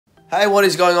Hey, what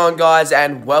is going on, guys,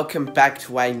 and welcome back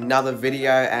to another video.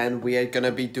 And we are going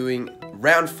to be doing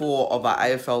round 4 of our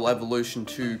AFL Evolution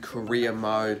 2 career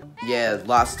mode. Yeah,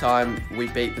 last time we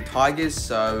beat the Tigers,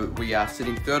 so we are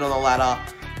sitting third on the ladder.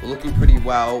 We're looking pretty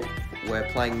well. We're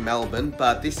playing Melbourne,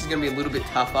 but this is going to be a little bit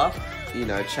tougher. You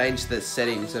know, change the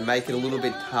settings and make it a little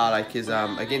bit harder, because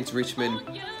against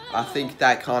Richmond, I think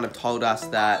that kind of told us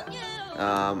that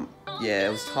yeah,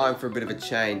 it was time for a bit of a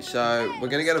change. So we're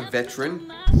going to go to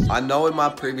veteran. I know in my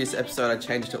previous episode I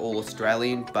changed to all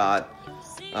Australian, but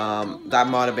that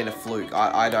might have been a fluke.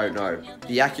 I don't know.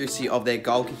 The accuracy of their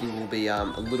goal kicking will be a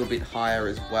little bit higher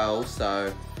as well.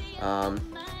 So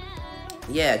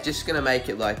yeah, just going to make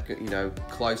it, like, you know,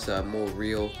 closer, more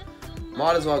real.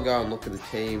 Might as well go and look at the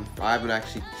team. I haven't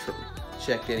actually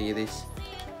checked any of this.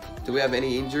 Do we have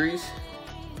any injuries?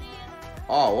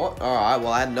 Oh, what? Alright,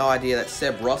 well, I had no idea that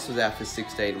Seb Ross was out for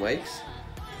 16 weeks.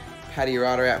 Paddy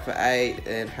Ryder out for 8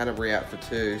 and Hanbury out for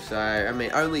 2. So, I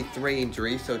mean, only 3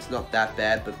 injuries, so it's not that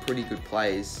bad, but pretty good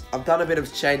plays. I've done a bit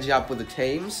of changing up with the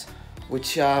teams,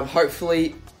 which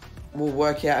hopefully will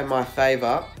work out in my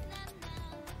favour.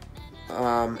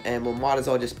 And we might as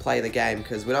well just play the game,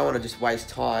 because we don't want to just waste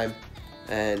time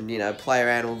and, you know, play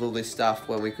around with all this stuff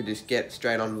when we could just get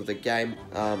straight on with the game.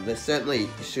 They certainly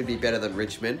should be better than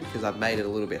Richmond, because I've made it a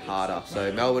little bit harder.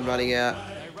 So Melbourne running out,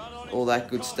 all that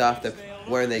good stuff. They're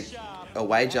wearing their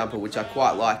away jumper, which I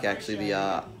quite like, actually.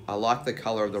 I like the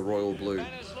colour of the royal blue.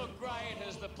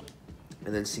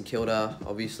 And then St Kilda,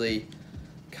 obviously,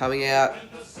 coming out.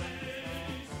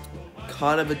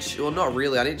 Kind of a, well, not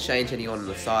really. I didn't change anyone on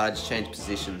the side. I just changed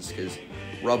positions, because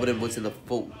Robertson was in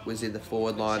the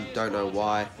forward line. Don't know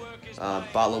why.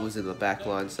 Butler was in the back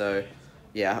line. So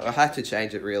yeah, I had to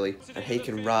change it, really. And he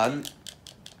can run,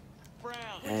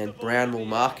 and Brown will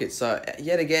mark it. So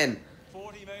yet again,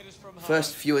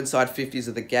 first few inside 50s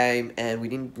of the game, and we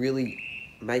didn't really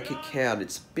make it count.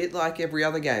 It's a bit like every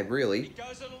other game, really.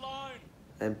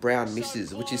 And Brown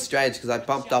misses, which is strange, because I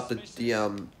bumped up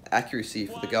the accuracy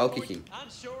for the goal kicking.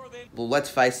 Well, let's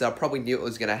face it, I probably knew it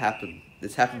was going to happen.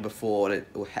 This happened before, and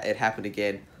it happened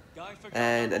again.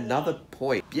 And another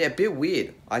point. Yeah, a bit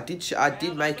weird. I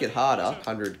did make it harder,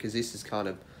 100, because this is kind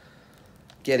of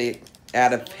getting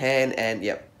out of hand. And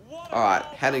yep, all right,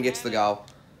 Hannon gets the goal.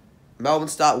 Melbourne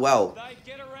start well.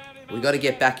 We got to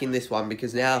get back in this one,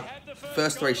 because now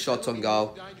first 3 shots on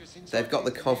goal. They've got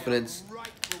the confidence,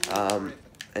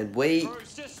 and we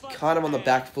kind of on the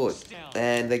back foot,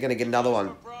 and they're going to get another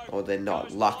one. Or they're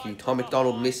not. Lucky. Tom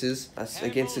McDonald misses. That's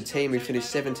against a team who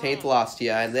finished 17th last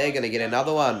year, and they're going to get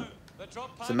another one.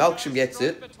 So Melksham gets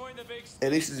it.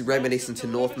 And this is reminiscent to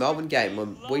North Melbourne game,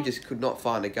 when we just could not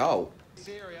find a goal.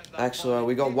 Actually,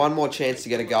 we got one more chance to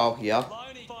get a goal here.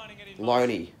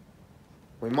 Loney.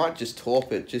 We might just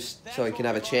torp it, just so we can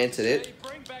have a chance at it.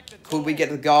 Could we get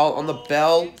the goal on the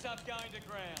bell?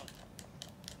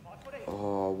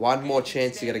 Oh, one more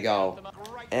chance to get a goal.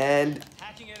 And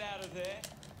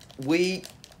we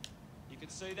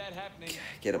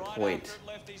get a point.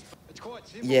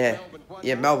 Yeah,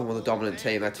 Melbourne were the dominant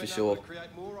team, that's for sure,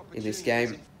 in this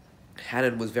game.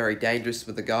 Hannon was very dangerous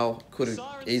with the goal. Could have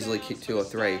easily kicked 2 or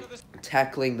 3.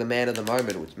 Tackling the man of the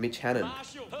moment was Mitch Hannon.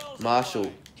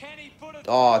 Marshall.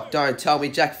 Oh, don't tell me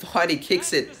Jack Finey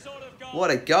kicks it. What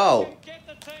a goal.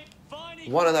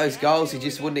 One of those goals you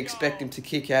just wouldn't expect him to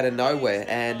kick out of nowhere.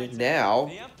 And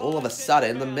now, all of a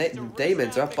sudden, the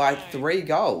Demons are up by 3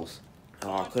 goals.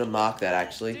 Oh, I couldn't mark that,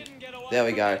 actually. There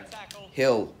we go.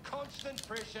 Hill.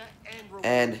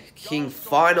 And King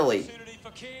finally.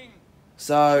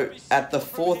 So, at the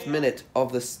 4th minute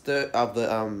of the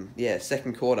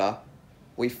second quarter,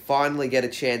 we finally get a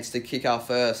chance to kick our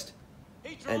first.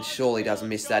 And surely doesn't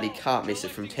miss that. He can't miss it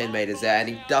from 10 metres out. And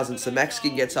he doesn't. So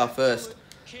Maxkin gets our first.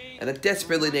 And a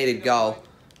desperately needed goal.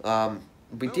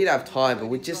 We did have time, but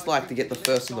we'd just like to get the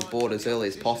first on the board as early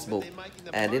as possible.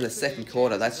 And in the second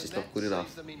quarter, that's just not good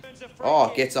enough.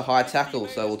 Oh, gets a high tackle,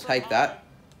 so we'll take that.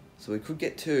 So we could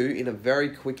get 2 in a very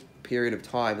quick period of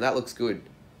time, and that looks good.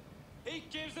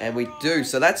 And we do,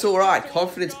 so that's alright.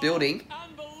 Confidence building,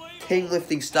 team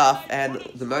lifting stuff, and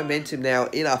the momentum now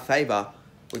in our favour.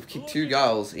 We've kicked 2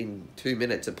 goals in 2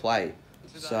 minutes of play.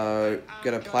 So,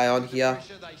 going to play on here.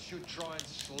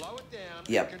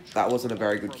 Yep, that wasn't a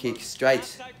very good kick.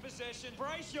 Straight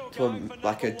to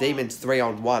like a Demons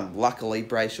 3-on-1. Luckily,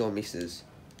 Brayshaw misses.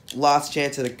 Last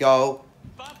chance at a goal.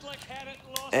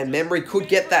 And Memory could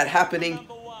get that happening.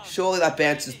 Surely that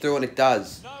bounces through, and it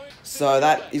does. So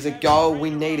that is a goal we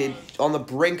needed on the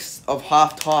brinks of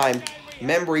half-time.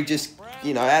 Memory just,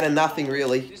 you know, out of nothing,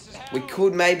 really. We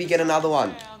could maybe get another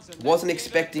one. Wasn't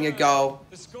expecting a goal.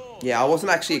 Yeah, I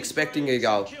wasn't actually expecting a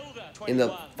goal. in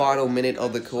the final minute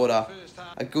of the quarter.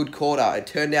 A good quarter. It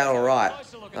turned out alright.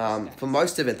 For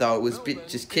most of it, though, it was a bit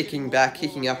just kicking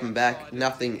up and back.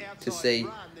 Nothing to see.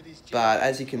 But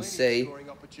as you can see,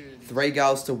 3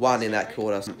 goals to 1 in that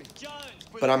quarter.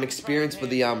 But I'm experienced with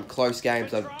the close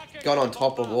games. I've got on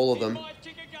top of all of them.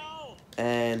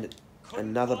 And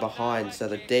another behind. So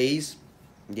the Dees,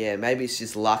 yeah, maybe it's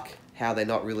just luck how they're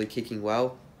not really kicking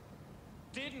well.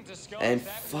 And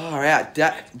far out,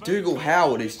 Dougal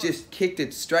Howard has just kicked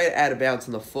it straight out of bounds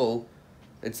on the full.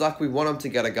 It's like we want him to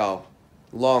get a goal.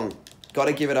 Long, got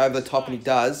to give it over the top, and he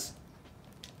does.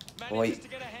 Boy,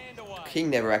 King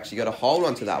never actually got a hold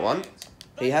onto that one.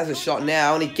 He has a shot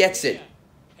now, and he gets it.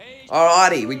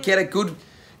 Alrighty, we get a good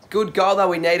goal that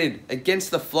we needed against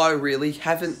the flow. Really,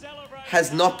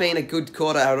 has not been a good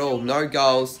quarter at all. No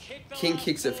goals. King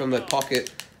kicks it from the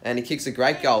pocket, and he kicks a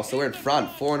great goal. So we're in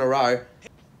front, 4 in a row.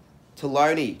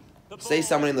 Taloni sees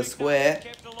someone in the square,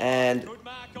 and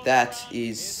that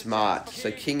is smart.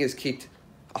 So King has kicked,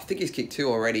 I think he's kicked 2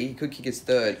 already. He could kick his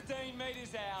 3rd.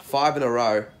 5 in a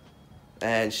row,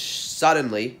 and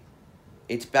suddenly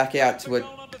it's back out to an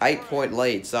 8-point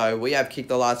lead. So we have kicked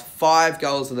the last 5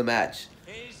 goals of the match,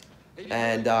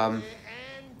 and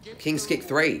King's kicked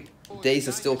 3. Dees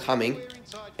are still coming.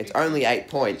 It's only 8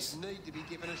 points.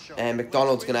 And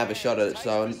McDonald's going to have a shot at it.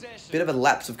 So a bit of a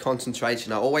lapse of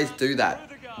concentration. I always do that.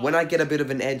 When I get a bit of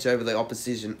an edge over the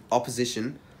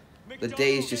opposition, the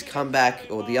Dees just come back,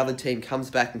 or the other team comes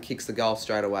back and kicks the goal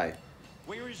straight away.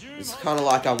 It's kind of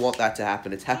like I want that to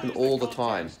happen. It's happened all the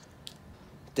time.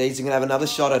 Dees are going to have another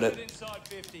shot at it.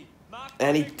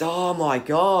 And he, oh my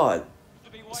god.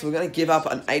 So we're going to give up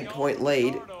an 8-point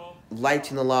lead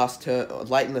late in the last term,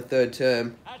 late in the 3rd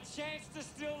term.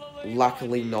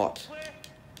 Luckily not.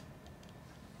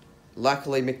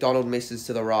 Luckily McDonald misses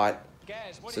to the right.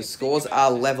 So scores are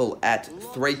level at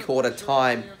 3/4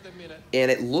 time.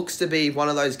 And it looks to be one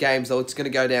of those games, though it's going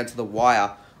to go down to the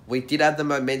wire. We did have the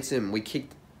momentum. We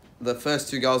kicked the first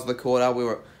 2 goals of the quarter.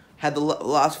 We had the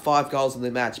last 5 goals of the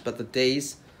match. But the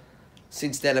Dees,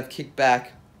 since then, have kicked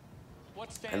back.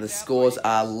 And the scores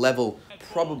are level.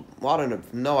 Probably, I don't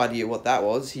have no idea what that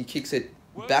was. He kicks it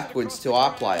backwards to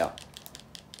our player.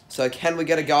 So can we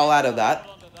get a goal out of that?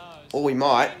 Or we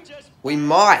might. We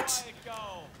might.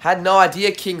 Had no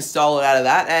idea King stole it out of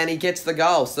that, and he gets the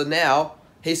goal. So now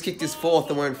he's kicked his 4th,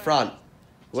 and we're in front.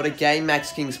 What a game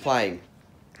Max King's playing.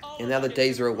 And now the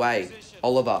Dees are away.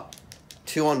 Oliver,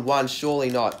 2-on-1, surely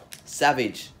not.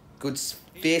 Savage, good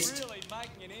fist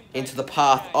into the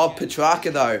path of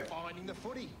Petrarca though,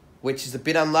 which is a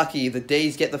bit unlucky. The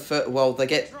Dees get they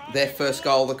get their first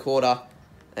goal of the quarter,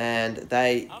 and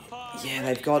they've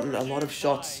gotten a lot of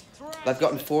shots. They've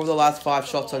gotten 4 of the last 5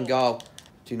 shots on goal.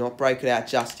 Do not break it out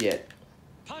just yet.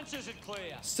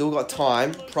 Still got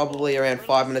time, probably around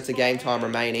 5 minutes of game time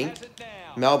remaining.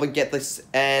 Melbourne get this,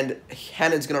 and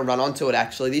Hannon's going to run onto it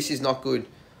actually. This is not good.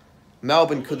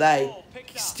 Melbourne, could they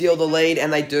steal the lead?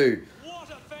 And they do.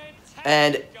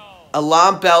 And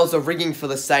alarm bells are ringing for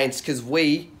the Saints, because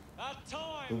we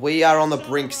are on the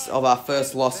brinks of our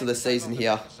first loss of the season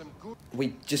here.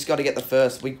 We just got to get the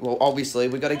first. Well, obviously,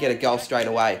 we've got to get a goal straight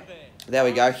away. There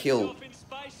we go, Hill.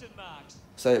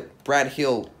 So, Brad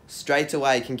Hill, straight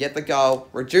away, can get the goal.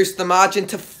 Reduce the margin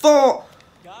to 4.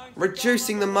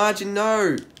 Reducing the margin,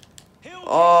 no.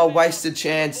 Oh, wasted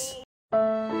chance.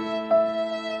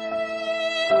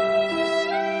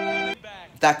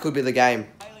 That could be the game.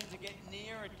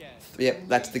 Yep,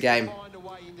 that's the game.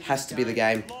 Has to be the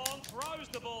game.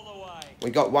 We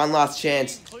got one last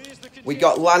chance. We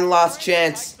got one last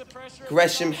chance.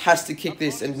 Gresham has to kick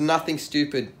this, and nothing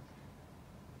stupid.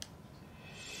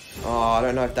 Oh, I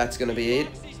don't know if that's going to be it.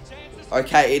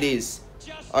 Okay, it is.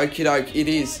 Okie doke, it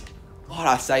is. Why'd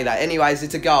I say that? Anyways,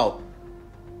 it's a goal.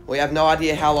 We have no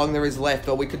idea how long there is left,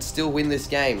 but we could still win this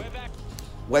game.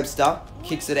 Webster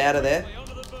kicks it out of there.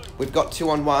 We've got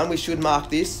 2-on-1. We should mark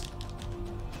this.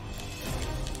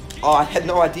 Oh, I had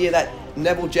no idea that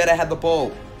Neville Jetta had the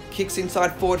ball. Kicks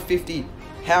inside forward 50.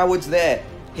 Howard's there.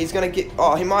 He's going to get...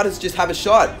 Oh, he might just have a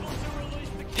shot.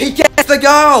 He gets the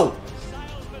goal!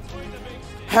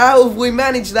 How have we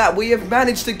managed that? We have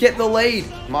managed to get the lead.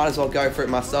 Might as well go for it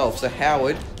myself. So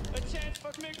Howard,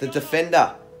 the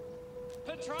defender.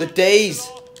 The Dees.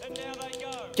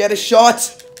 Get a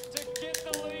shot.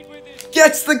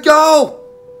 Gets the goal.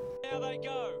 Now they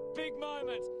go. Big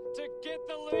moment to get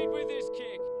the lead with this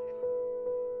kick.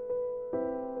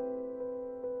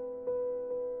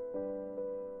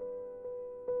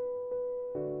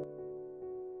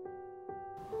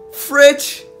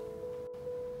 Fritch.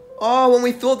 Oh, when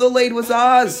we thought the lead was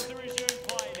ours.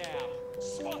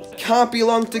 Can't be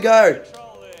long to go.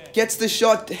 Gets the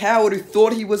shot. Howard, who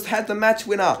thought he had the match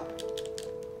winner.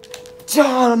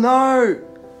 Oh, no.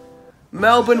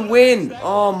 Melbourne win.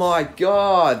 Oh, my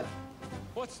God.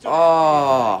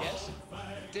 Oh.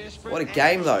 What a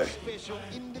game, though.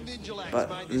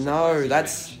 But, no,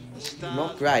 that's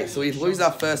not great. So we lose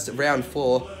our first round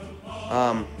 4.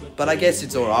 But I guess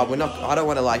it's alright. I don't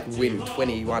want to, like, win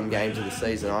 21 games of the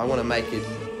season. I want to make it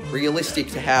realistic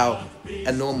to how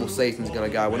a normal season's going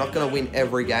to go. We're not going to win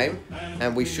every game,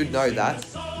 and we should know that.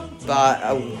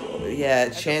 But, yeah,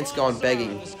 chance gone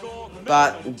begging.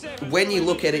 But when you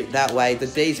look at it that way, the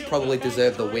Dees probably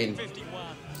deserve the win.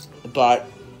 But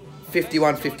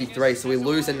 51-53, so we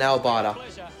lose a nail-biter.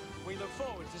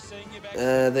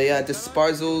 The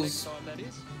disposals,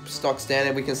 stock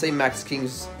standard. We can see Max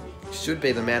Kings should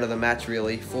be the man of the match,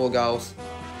 really. 4 goals.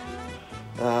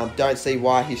 Don't see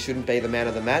why he shouldn't be the man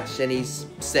of the match, and he's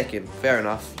second. Fair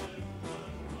enough.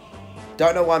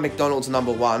 Don't know why McDonald's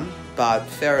number 1, but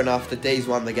fair enough. The D's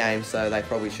won the game, so they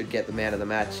probably should get the man of the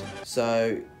match.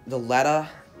 So the ladder,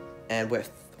 and we're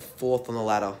 4th on the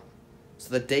ladder. So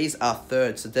the D's are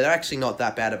 3rd, so they're actually not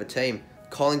that bad of a team.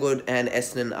 Collingwood and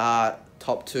Essendon are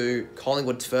top 2.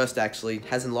 Collingwood's first, actually.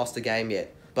 Hasn't lost a game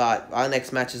yet. But our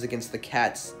next match is against the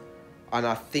Cats, and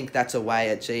I think that's away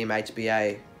at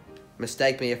GMHBA.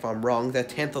 Mistake me if I'm wrong. They're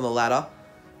 10th on the ladder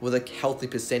with a healthy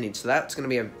percentage, so that's going to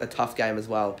be a tough game as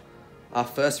well. Our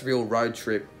first real road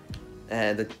trip,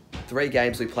 and the 3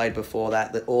 games we played before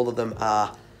that all of them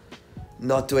are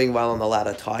not doing well on the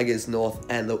ladder. Tigers, North,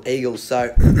 and the Eagles.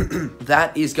 So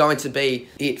that is going to be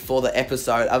it for the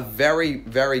episode. A very,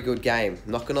 very good game.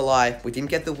 Not going to lie, we didn't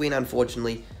get the win,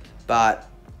 unfortunately, but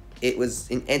it was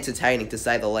entertaining to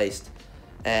say the least.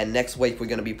 And next week we're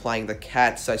going to be playing the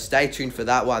Cats, so stay tuned for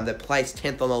that one. They're placed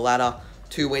 10th on the ladder,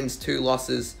 2 wins, 2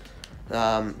 losses.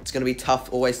 It's going to be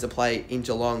tough always to play in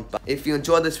Geelong. But if you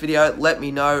enjoyed this video, let me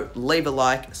know. Leave a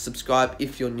like, subscribe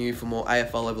if you're new for more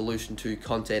AFL Evolution 2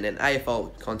 content and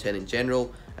AFL content in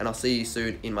general. And I'll see you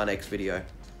soon in my next video.